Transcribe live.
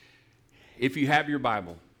If you have your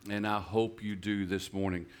Bible, and I hope you do this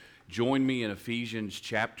morning, join me in Ephesians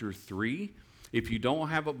chapter 3. If you don't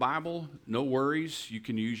have a Bible, no worries. You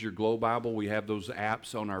can use your Glow Bible. We have those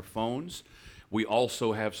apps on our phones. We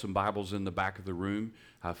also have some Bibles in the back of the room.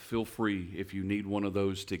 Feel free if you need one of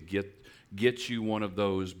those to get you one of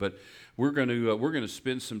those. But we're going to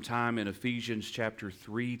spend some time in Ephesians chapter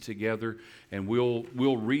 3 together, and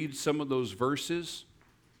we'll read some of those verses.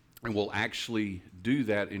 And we'll actually do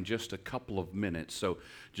that in just a couple of minutes. So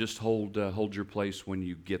just hold your place when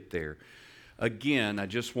you get there. Again, I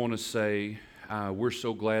just want to say we're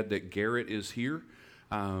so glad that Garrett is here.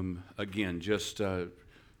 Again, just going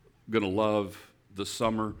to love the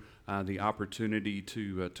summer, the opportunity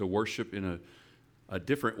to worship in a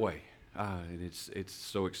different way. And it's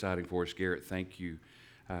so exciting for us, Garrett. Thank you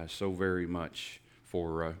so very much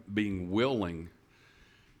for being willing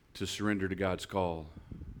to surrender to God's call.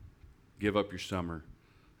 Give up your summer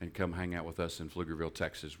and come hang out with us in Pflugerville,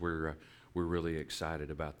 Texas. We're really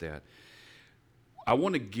excited about that. I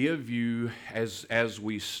want to give you, as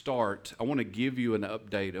we start, I want to give you an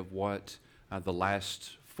update of what the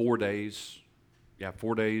last 4 days,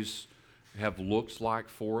 4 days have looked like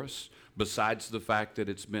for us, besides the fact that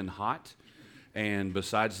it's been hot, and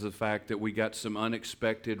besides the fact that we got some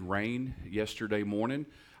unexpected rain yesterday morning.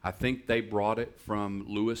 I think they brought it from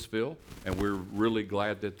Louisville, and we're really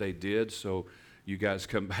glad that they did, so you guys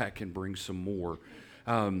come back and bring some more.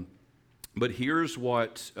 But here's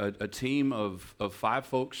what a team of 5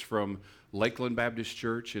 folks from Lakeland Baptist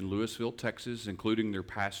Church in Louisville, Texas, including their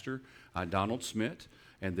pastor, Donald Smith,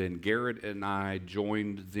 and then Garrett and I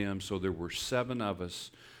joined them, so there were 7 of us.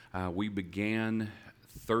 We began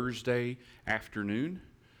Thursday afternoon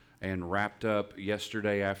and wrapped up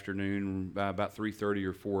yesterday afternoon by about 3:30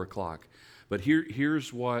 or 4 o'clock. But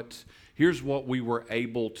here's what we were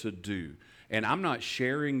able to do. And I'm not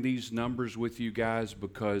sharing these numbers with you guys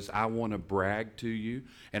because I want to brag to you.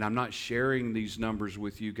 And I'm not sharing these numbers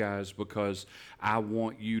with you guys because I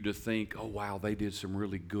want you to think, oh, wow, they did some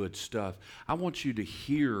really good stuff. I want you to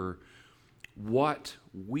hear what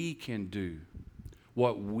we can do.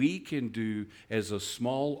 What we can do as a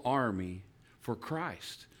small army for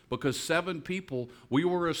Christ. Because 7 people, we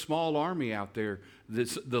were a small army out there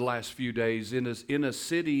the last few days in a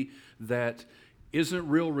city that isn't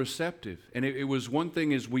real receptive. And it was one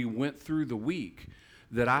thing as we went through the week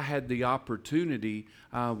that I had the opportunity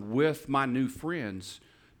with my new friends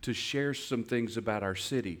to share some things about our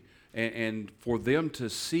city and for them to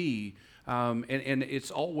see. And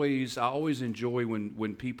it's always, I always enjoy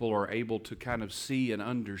when people are able to kind of see and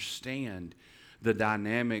understand the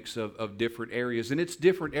dynamics of different areas. And it's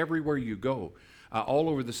different everywhere you go. All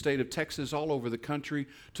over the state of Texas, all over the country,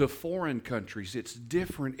 to foreign countries. It's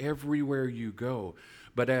different everywhere you go.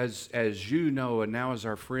 But as you know, and now as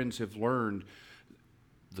our friends have learned,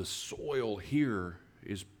 the soil here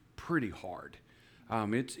is pretty hard.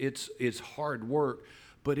 It's hard work,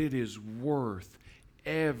 but it is worth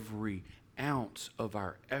every ounce of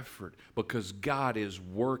our effort because God is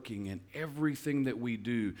working in everything that we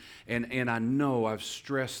do. And I know I've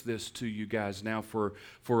stressed this to you guys now for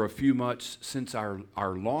a few months since our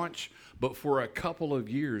launch, but for a couple of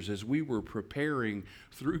years as we were preparing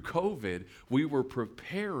through COVID, we were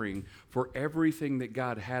preparing for everything that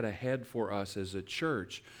God had ahead for us as a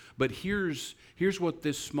church. But here's what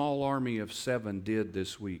this small army of 7 did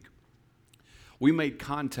this week. We made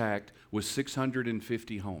contact with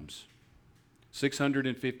 650 homes.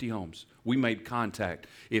 650 homes. We made contact.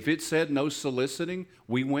 If it said no soliciting,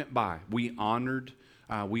 we went by. We honored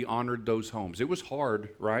those homes. It was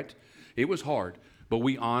hard, right? It was hard, but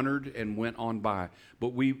we honored and went on by.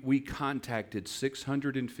 But we contacted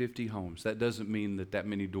 650 homes. That doesn't mean that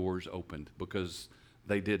many doors opened because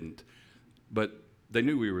they didn't. But they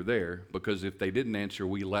knew we were there because if they didn't answer,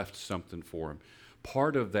 we left something for them.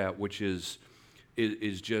 Part of that, which is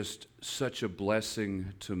just such a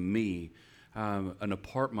blessing to me, an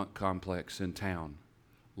apartment complex in town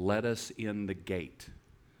let us in the gate,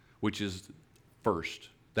 which is first.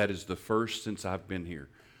 That is the first since I've been here.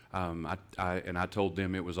 I told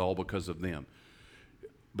them it was all because of them.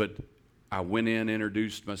 But I went in,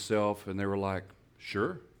 introduced myself, and they were like,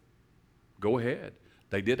 sure, go ahead.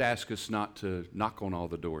 They did ask us not to knock on all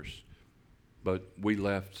the doors, but we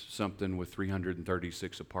left something with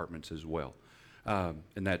 336 apartments as well.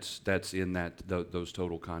 And that's in those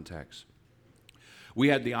total contacts. We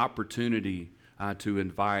had the opportunity to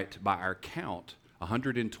invite, by our count,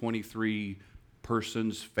 123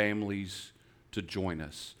 persons, families to join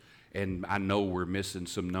us. And I know we're missing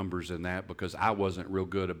some numbers in that because I wasn't real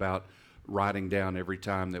good about writing down every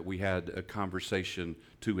time that we had a conversation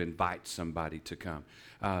to invite somebody to come.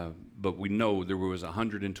 But we know there was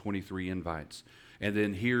 123 invites. And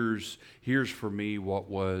then here's for me what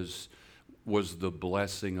was the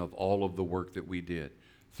blessing of all of the work that we did.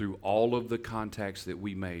 Through all of the contacts that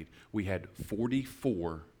we made, we had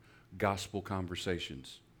 44 gospel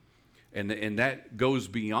conversations. And that goes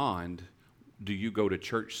beyond, do you go to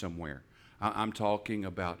church somewhere? I'm talking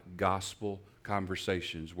about gospel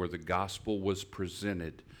conversations where the gospel was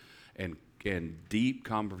presented and deep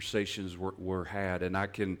conversations were had. And I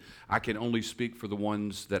can only speak for the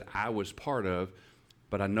ones that I was part of,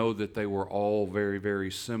 but I know that they were all very,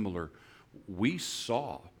 very similar. We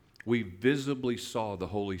visibly saw the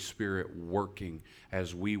Holy Spirit working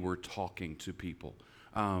as we were talking to people,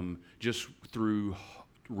 just through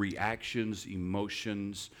reactions,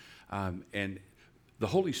 emotions, and the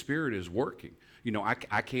Holy Spirit is working. You know,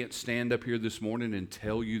 I can't stand up here this morning and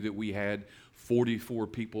tell you that we had 44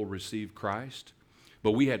 people receive Christ,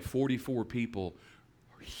 but we had 44 people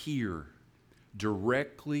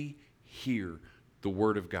directly hear the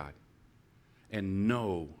Word of God and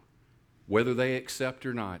know, whether they accept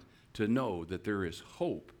or not, to know that there is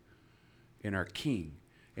hope in our King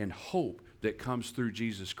and hope that comes through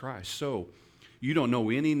Jesus Christ. So, you don't know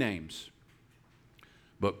any names,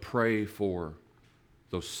 but pray for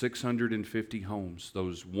those 650 homes,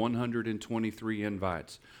 those 123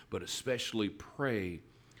 invites, but especially pray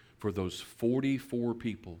for those 44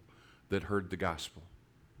 people that heard the gospel.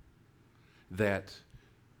 That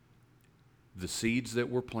the seeds that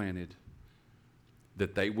were planted,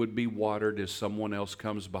 that they would be watered as someone else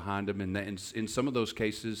comes behind them. And in some of those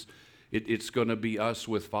cases, it's going to be us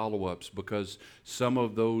with follow-ups, because some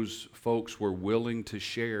of those folks were willing to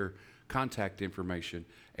share contact information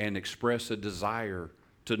and express a desire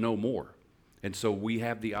to know more. And so we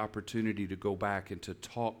have the opportunity to go back and to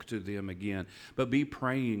talk to them again. But be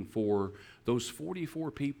praying for those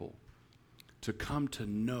 44 people to come to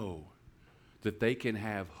know that they can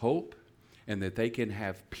have hope and that they can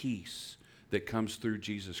have peace that comes through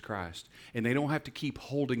Jesus Christ. And they don't have to keep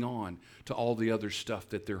holding on to all the other stuff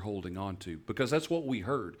that they're holding on to, because that's what we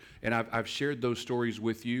heard. And I've shared those stories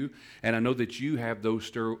with you, and I know that you have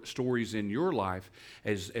those stories in your life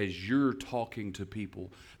as you're talking to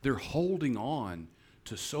people. They're holding on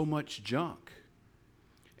to so much junk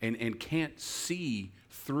and can't see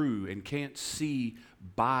through and can't see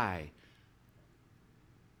by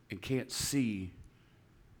and can't see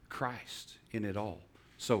Christ in it all.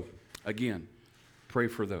 So, again, pray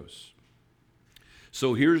for those.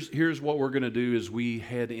 So here's what we're going to do as we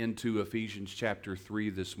head into Ephesians chapter 3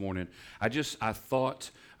 this morning. I thought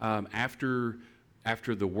after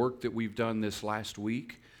the work that we've done this last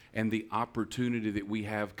week and the opportunity that we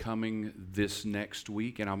have coming this next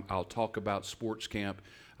week, and I'll talk about sports camp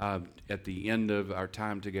at the end of our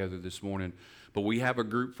time together this morning, but we have a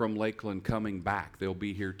group from Lakeland coming back. They'll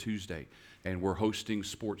be here Tuesday, and we're hosting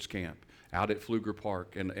sports camp out at Pfluger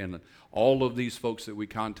Park, and all of these folks that we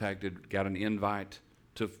contacted got an invite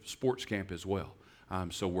to sports camp as well.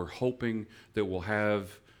 So we're hoping that we'll have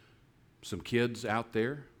some kids out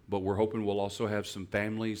there, but we're hoping we'll also have some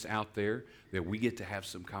families out there that we get to have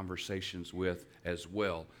some conversations with as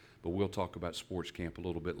well. But we'll talk about sports camp a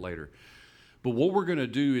little bit later. But what we're going to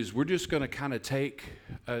do is we're just going to kind of take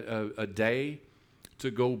a day to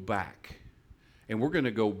go back, and we're going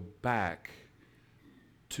to go back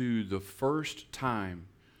to the first time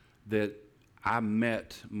that I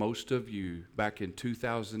met most of you back in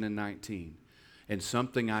 2019, and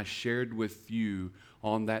something I shared with you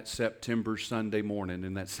on that September Sunday morning,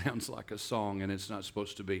 and that sounds like a song, and it's not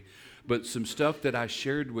supposed to be, but some stuff that I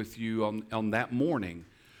shared with you on that morning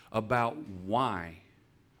about why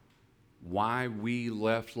we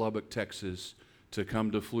left Lubbock, Texas to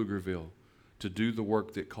come to Pflugerville to do the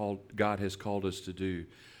work that God has called us to do,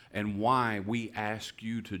 and why we ask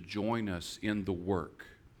you to join us in the work,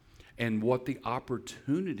 and what the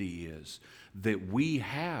opportunity is that we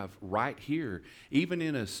have right here, even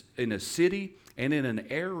in a city and in an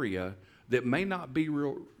area that may not be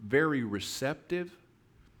very receptive,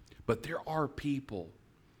 but there are people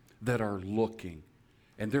that are looking,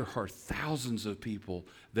 and there are thousands of people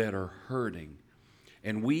that are hurting,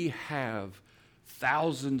 and we have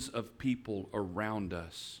thousands of people around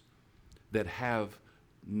us that have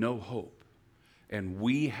no hope, and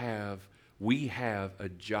we have a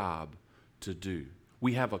job to do.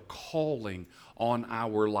 We have a calling on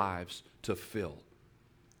our lives to fill.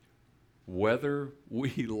 Whether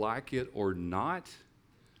we like it or not,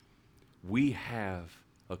 we have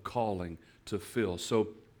a calling to fill. So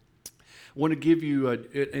I want to give you,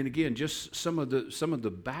 and again, just some of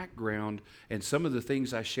the background and some of the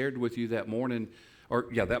things I shared with you that morning,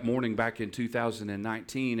 that morning back in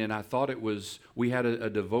 2019. And I thought we had a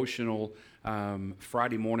devotional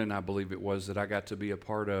Friday morning, I believe it was, that I got to be a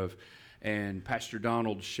part of. And Pastor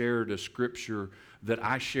Donald shared a scripture that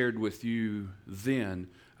I shared with you then.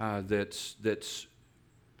 That's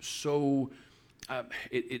so.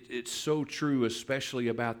 It's so true, especially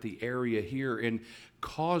about the area here, and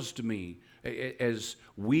caused me, as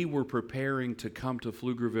we were preparing to come to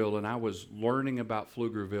Pflugerville, and I was learning about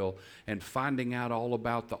Pflugerville and finding out all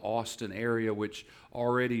about the Austin area, which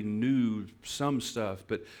already knew some stuff,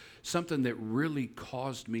 but something that really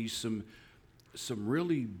caused me some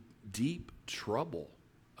really deep trouble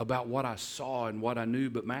about what I saw and what I knew.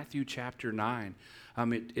 But Matthew chapter 9,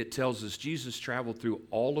 it tells us Jesus traveled through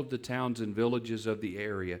all of the towns and villages of the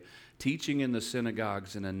area, teaching in the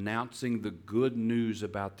synagogues and announcing the good news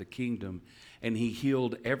about the kingdom. And he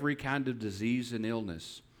healed every kind of disease and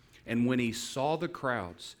illness. And when he saw the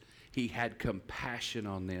crowds, he had compassion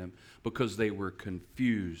on them because they were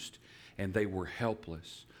confused and they were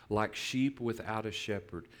helpless, like sheep without a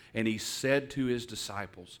shepherd. And he said to his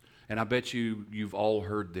disciples, and I bet you've all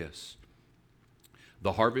heard this,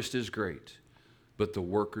 the harvest is great, but the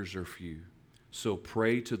workers are few. So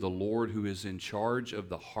pray to the Lord who is in charge of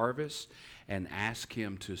the harvest and ask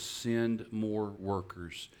him to send more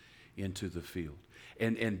workers into the field.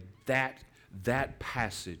 And that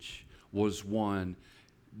passage was one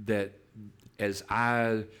that, as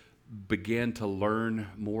I began to learn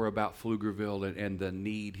more about Pflugerville and the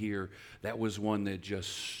need here, that was one that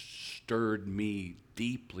just stirred me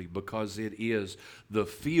deeply, because it is the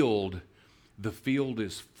field. The field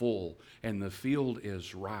is full and the field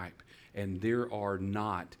is ripe, and there are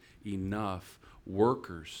not enough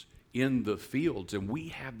workers in the fields, and we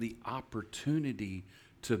have the opportunity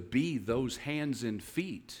to be those hands and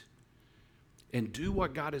feet and do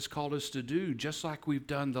what God has called us to do, just like we've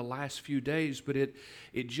done the last few days. But it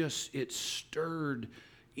stirred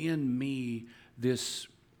in me this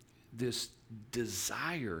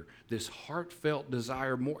desire, this heartfelt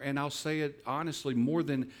desire, more, and I'll say it honestly, more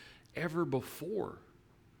than ever before,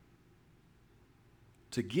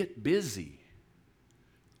 to get busy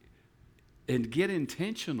and get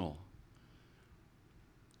intentional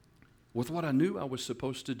with what I knew I was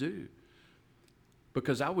supposed to do,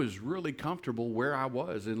 because I was really comfortable where I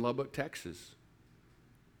was in Lubbock, Texas.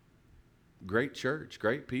 Great church,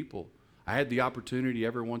 great people. I had the opportunity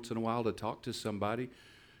every once in a while to talk to somebody,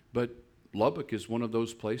 but Lubbock is one of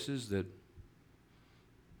those places that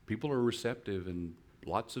people are receptive and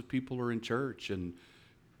lots of people are in church, and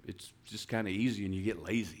it's just kind of easy, and you get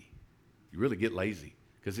lazy. You really get lazy,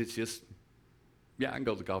 because it's just, I can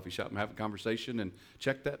go to the coffee shop and have a conversation and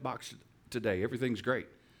check that box today. Everything's great.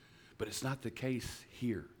 But it's not the case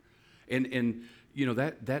here. And you know,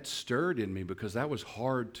 that stirred in me, because that was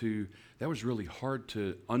really hard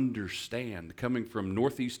to understand, coming from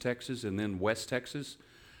Northeast Texas and then West Texas,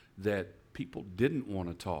 that people didn't want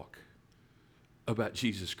to talk about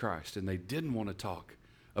Jesus Christ, and they didn't want to talk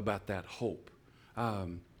about that hope.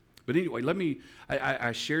 But anyway,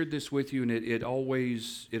 I shared this with you, and it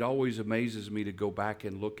always amazes me to go back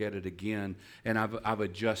and look at it again, and I've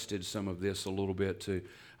adjusted some of this a little bit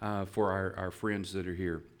for our friends that are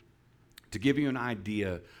here. To give you an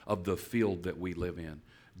idea of the field that we live in,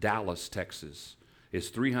 Dallas, Texas is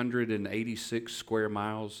 386 square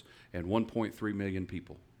miles and 1.3 million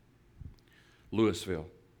people. Louisville,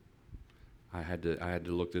 I had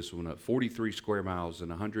to look this one up, 43 square miles and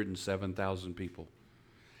 107,000 people.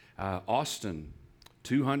 Austin,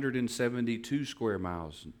 272 square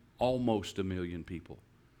miles, almost a million people.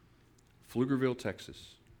 Pflugerville,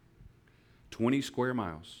 Texas, 20 square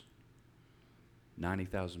miles,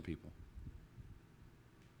 90,000 people.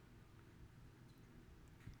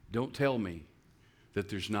 Don't tell me that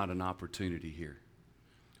there's not an opportunity here.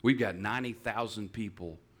 We've got 90,000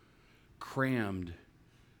 people crammed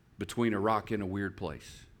between a rock and a weird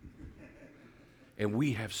place. And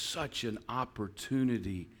we have such an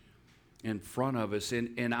opportunity in front of us.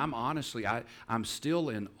 And I'm honestly, I'm still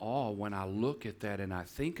in awe when I look at that and I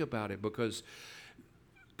think about it, because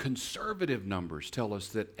conservative numbers tell us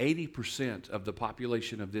that 80% of the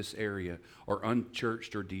population of this area are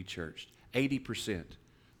unchurched or dechurched. 80%.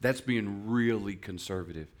 That's being really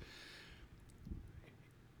conservative.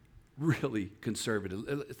 Really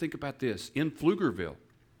conservative. Think about this. In Pflugerville,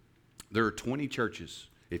 there are 20 churches.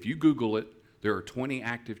 If you Google it, there are 20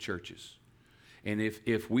 active churches. And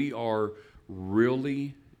if we are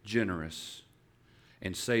really generous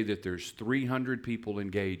and say that there's 300 people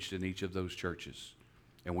engaged in each of those churches,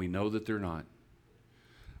 and we know that they're not,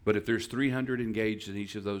 But if there's 300 engaged in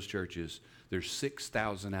each of those churches, there's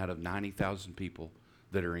 6,000 out of 90,000 people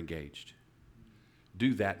that are engaged.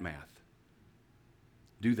 Do that math.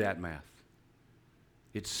 Do that math.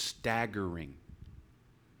 It's staggering.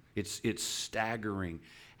 It's staggering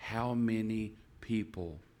how many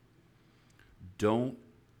people don't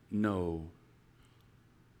know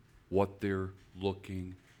what they're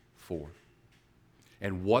looking for.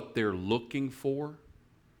 And what they're looking for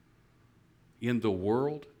in the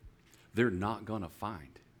world, they're not going to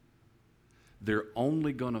find. They're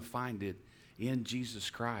only going to find it in Jesus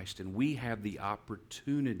Christ. And we have the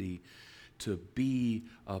opportunity to be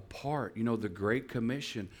a part. You know, the Great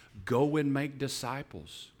Commission, go and make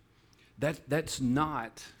disciples. That's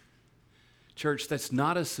not, church, that's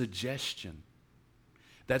not a suggestion.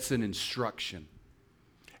 That's an instruction.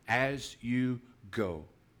 As you go,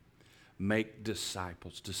 make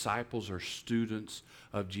disciples. Disciples are students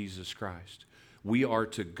of Jesus Christ. We are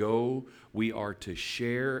to go, we are to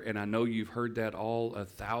share, and I know you've heard that all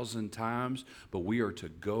 1,000 times, but we are to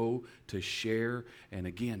go to share. And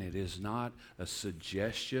again, it is not a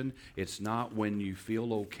suggestion. It's not when you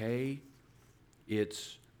feel okay.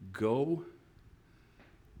 It's go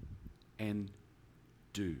and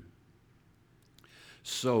do.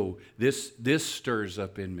 So this stirs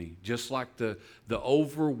up in me, just like the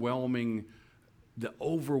overwhelming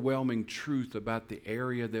truth about the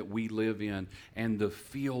area that we live in and the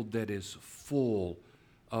field that is full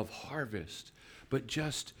of harvest. But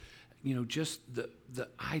just the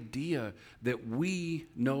idea that we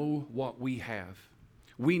know what we have.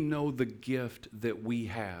 We know the gift that we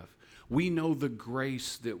have. We know the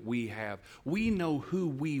grace that we have. We know who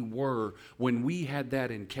we were when we had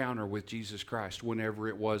that encounter with Jesus Christ, whenever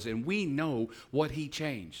it was, and we know what He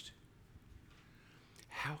changed.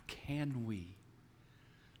 How can we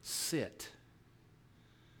sit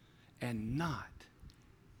and not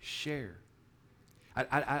share?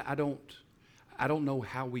 I don't know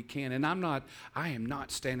how we can. And I am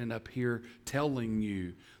not standing up here telling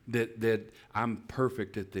you that I'm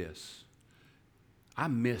perfect at this. I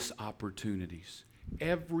miss opportunities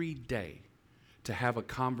every day to have a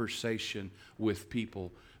conversation with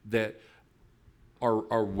people that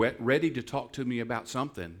are ready to talk to me about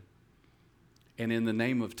something. And in the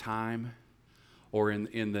name of time or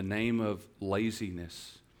in the name of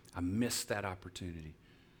laziness, I miss that opportunity.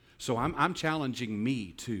 So I'm challenging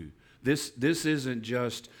me too. This isn't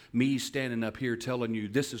just me standing up here telling you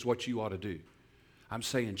this is what you ought to do. I'm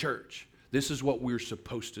saying, church, this is what we're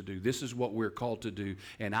supposed to do. This is what we're called to do.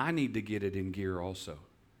 And I need to get it in gear also.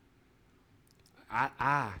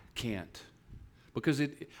 I can't. Because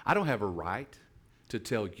I don't have a right to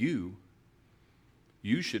tell you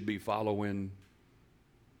should be following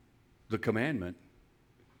the commandment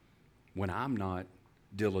when I'm not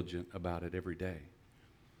diligent about it every day.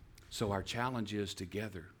 So our challenge is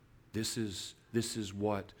together. This is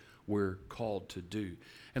what we're called to do.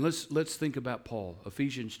 And let's think about Paul,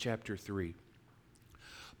 Ephesians chapter 3.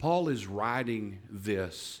 Paul is writing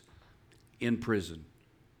this in prison.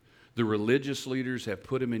 The religious leaders have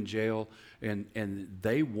put him in jail, and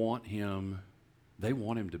they want him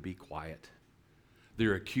to be quiet.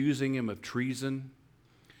 They're accusing him of treason,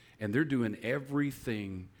 and they're doing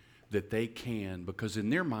everything that they can because in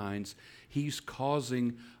their minds he's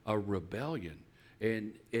causing a rebellion.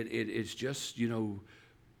 And it's just,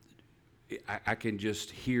 I can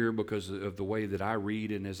just hear, because of the way that I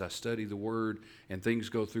read and as I study the Word and things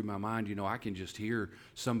go through my mind, I can just hear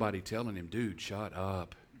somebody telling him, dude, shut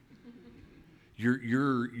up.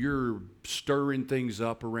 You're stirring things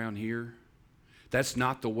up around here. That's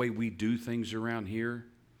not the way we do things around here.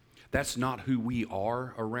 That's not who we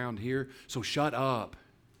are around here. So shut up.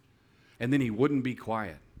 And then he wouldn't be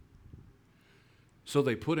quiet. So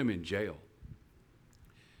they put him in jail.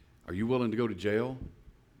 Are you willing to go to jail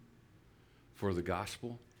for the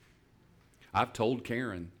gospel? I've told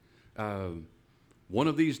Karen, one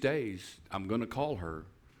of these days I'm going to call her,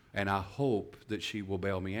 and I hope that she will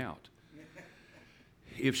bail me out.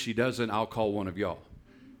 If she doesn't, I'll call one of y'all.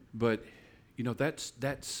 But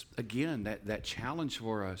that's again that challenge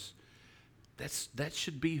for us. That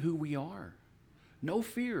should be who we are. No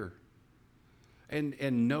fear, and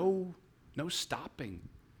no stopping,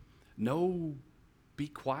 no be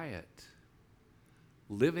quiet.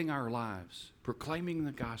 Living our lives, proclaiming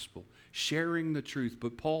the gospel, sharing the truth.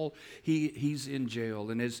 But Paul, he's in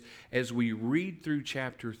jail, and as we read through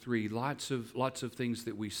chapter 3, lots of things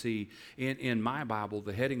that we see in my Bible.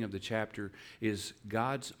 The heading of the chapter is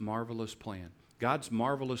God's marvelous plan. God's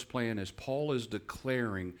marvelous plan, as Paul is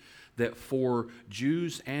declaring that for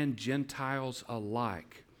Jews and Gentiles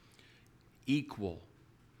alike, equal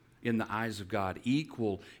in the eyes of God,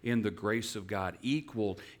 equal in the grace of God,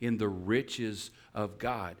 equal in the riches of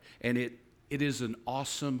God. And it is an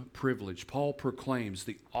awesome privilege. Paul proclaims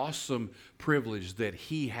the awesome privilege that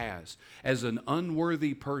he has as an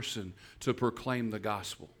unworthy person to proclaim the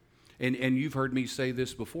gospel. And you've heard me say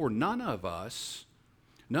this before. None of us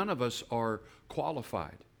are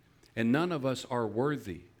qualified, and none of us are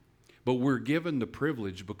worthy. But we're given the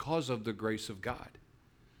privilege because of the grace of God.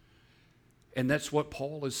 And that's what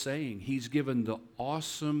Paul is saying. He's given the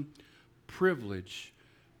awesome privilege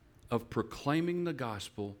of proclaiming the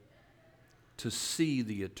gospel to see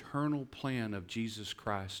the eternal plan of Jesus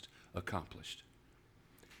Christ accomplished.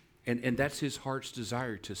 And that's his heart's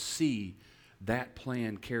desire, to see that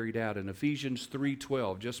plan carried out. In Ephesians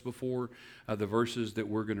 3:12, just before the verses that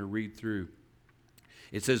we're going to read through,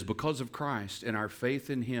 it says, because of Christ and our faith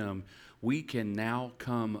in him, we can now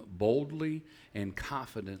come boldly and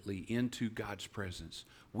confidently into God's presence.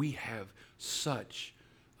 We have such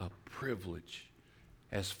a privilege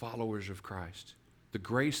as followers of Christ. The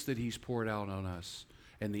grace that he's poured out on us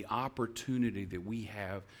and the opportunity that we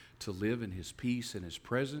have to live in his peace and his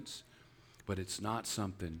presence, but it's not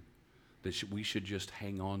something that we should just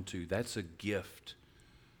hang on to. That's a gift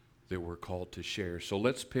that we're called to share. So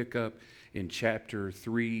let's pick up in chapter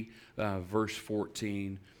 3, verse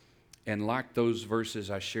 14. And like those verses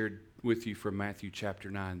I shared with you from Matthew chapter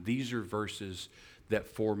 9, these are verses that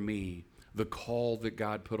for me, the call that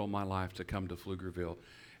God put on my life to come to Pflugerville,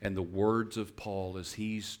 and the words of Paul as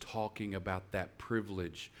he's talking about that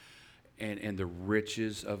privilege and the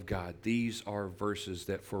riches of God. These are verses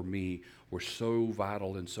that for me were so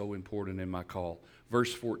vital and so important in my call.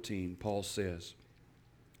 Verse 14, Paul says,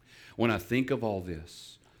 when I think of all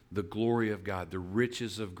this, the glory of God, the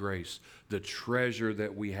riches of grace, the treasure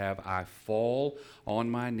that we have, I fall on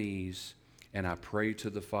my knees and I pray to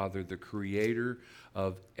the Father, the creator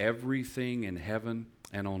of everything in heaven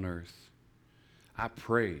and on earth. I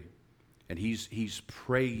pray, and he's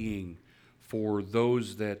praying for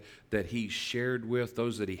those that he shared with,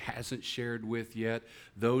 those that he hasn't shared with yet,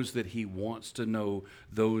 those that he wants to know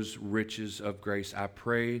those riches of grace. I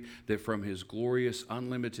pray that from his glorious,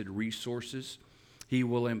 unlimited resources, he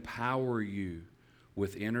will empower you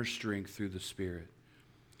with inner strength through the Spirit.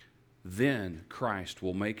 Then Christ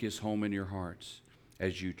will make his home in your hearts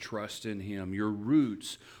as you trust in him. Your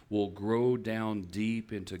roots will grow down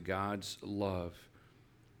deep into God's love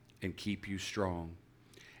and keep you strong.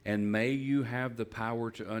 And may you have the power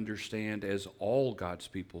to understand, as all God's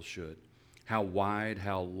people should, how wide,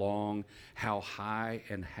 how long, how high,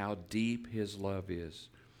 and how deep his love is.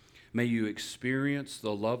 May you experience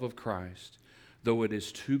the love of Christ, though it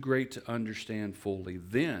is too great to understand fully.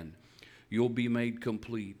 Then you'll be made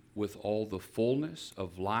complete with all the fullness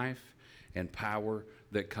of life and power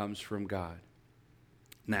that comes from God.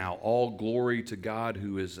 Now, all glory to God,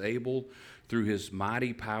 who is able, through his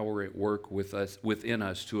mighty power at work within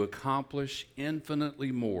us, to accomplish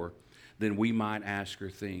infinitely more than we might ask or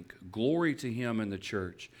think. Glory to him in the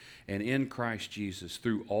church and in Christ Jesus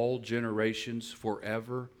through all generations,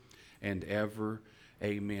 forever and ever.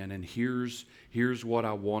 Amen. And here's what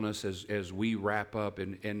I want us as we wrap up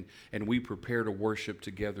and we prepare to worship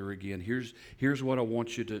together again. Here's what I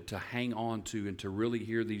want you to hang on to and to really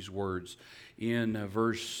hear these words in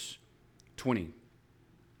verse 20.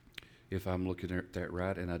 If I'm looking at that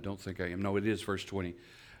right, and I don't think I am. No, it is verse 20.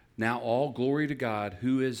 Now all glory to God,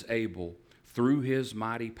 who is able through his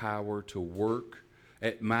mighty power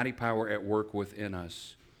at work within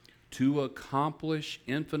us, to accomplish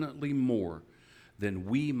infinitely more than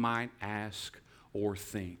we might ask or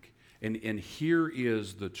think. And here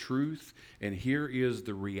is the truth, and here is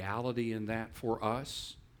the reality in that for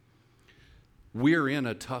us. We're in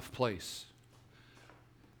a tough place.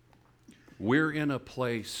 We're in a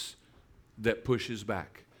place that pushes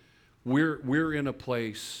back. We're in a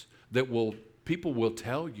place that people will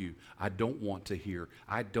tell you, I don't want to hear,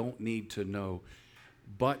 I don't need to know.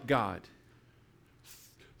 But God,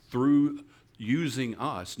 through using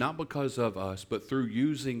us, not because of us, but through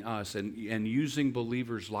using us and using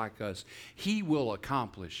believers like us, he will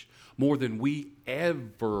accomplish more than we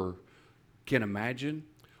ever can imagine,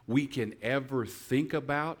 we can ever think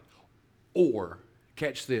about, or,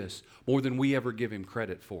 catch this, more than we ever give him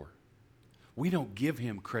credit for. We don't give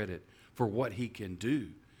him credit for what he can do.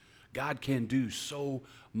 God can do so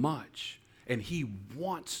much, and he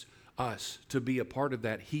wants us to be a part of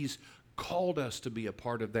that. He's called us to be a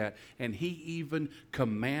part of that, and he even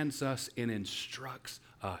commands us and instructs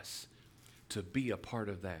us to be a part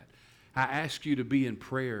of that. I ask you to be in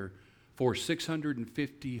prayer for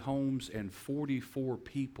 650 homes and 44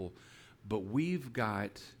 people, but we've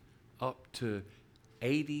got up to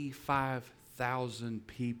 85,000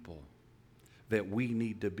 people that we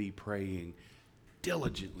need to be praying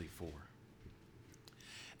diligently for.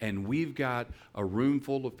 And we've got a room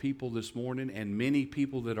full of people this morning, and many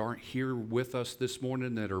people that aren't here with us this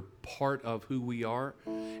morning that are part of who we are.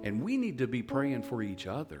 And we need to be praying for each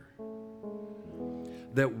other,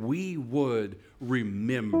 that we would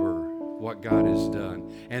remember what God has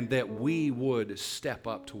done, and that we would step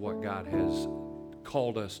up to what God has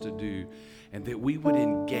called us to do, and that we would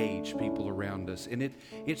engage people around us. And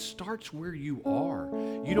it starts where you are.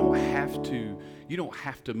 You don't have to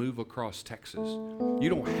move across Texas. You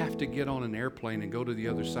don't have to get on an airplane and go to the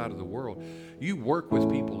other side of the world. You work with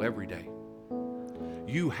people every day.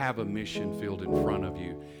 You have a mission field in front of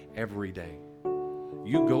you every day.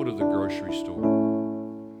 You go to the grocery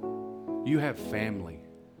store. You have family.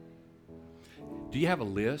 Do you have a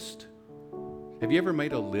list? Have you ever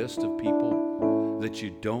made a list of people that you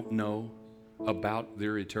don't know about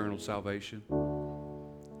their eternal salvation?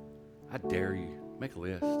 I dare you, make a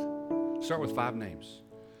list. Start with 5 names.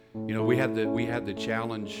 You know, we had the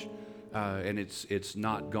challenge, and it's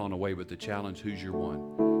not gone away, but the challenge, who's your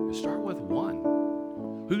one? Start with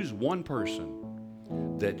 1. Who's one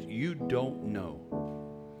person that you don't know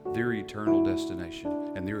their eternal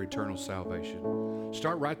destination and their eternal salvation?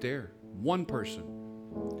 Start right there. 1 person.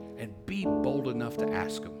 And be bold enough to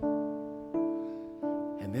ask them.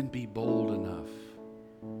 And then be bold enough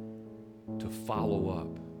to follow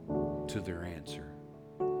up to their answer.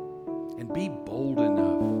 And be bold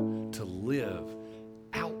enough to live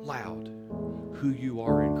out loud who you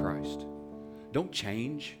are in Christ. Don't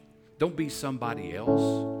change. Don't be somebody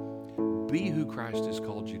else. Be who Christ has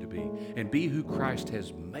called you to be. And be who Christ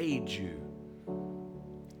has made you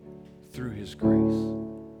through His grace.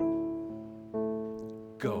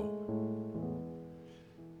 Go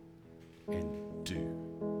and do.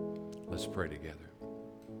 Let's pray together.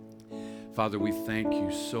 Father, we thank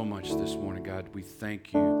you so much this morning, God. We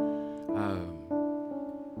thank you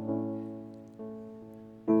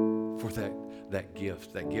for that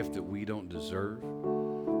gift that we don't deserve,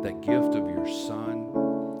 that gift of your Son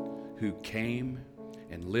who came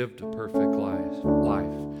and lived a perfect life,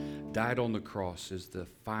 died on the cross as the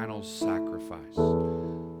final sacrifice,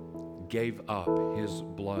 gave up His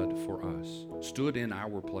blood for us, stood in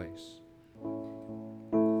our place,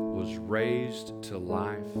 was raised to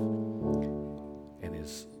life, and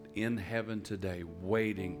is in heaven today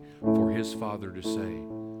waiting for His Father to say,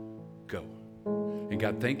 go. And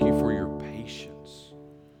God, thank you for your patience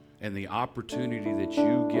and the opportunity that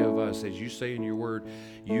you give us. As you say in your word,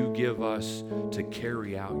 you give us to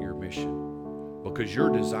carry out your mission, because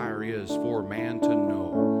your desire is for man to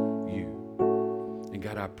know you. And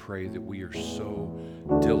God, I pray that we are so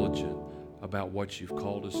diligent about what you've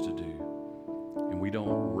called us to do, and we don't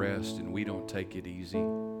rest and we don't take it easy.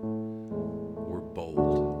 We're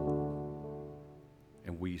bold,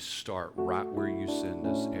 and we start right where you send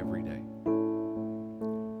us every day,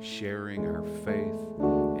 sharing our faith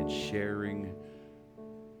and sharing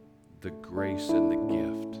the grace and the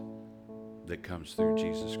gift that comes through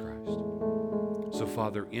Jesus Christ. So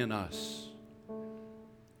Father, in us,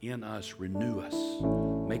 renew us.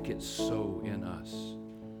 Make it so in us.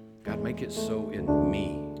 God, make it so in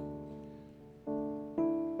me.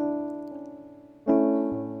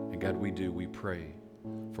 And God, we pray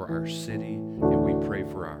for our city, and we pray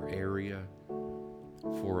for our area,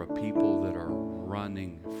 for a people that are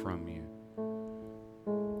running from you.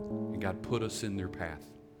 And God, put us in their path.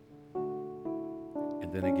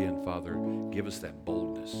 And then again, Father, give us that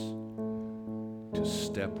boldness to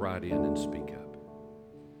step right in and speak up.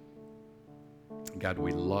 God,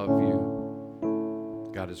 we love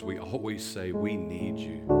you. God, as we always say, we need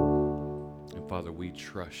you. And Father, we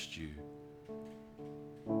trust you.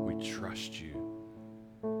 We trust you.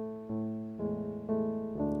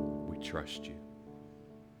 We trust you.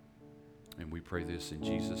 And we pray this in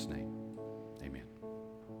Jesus' name.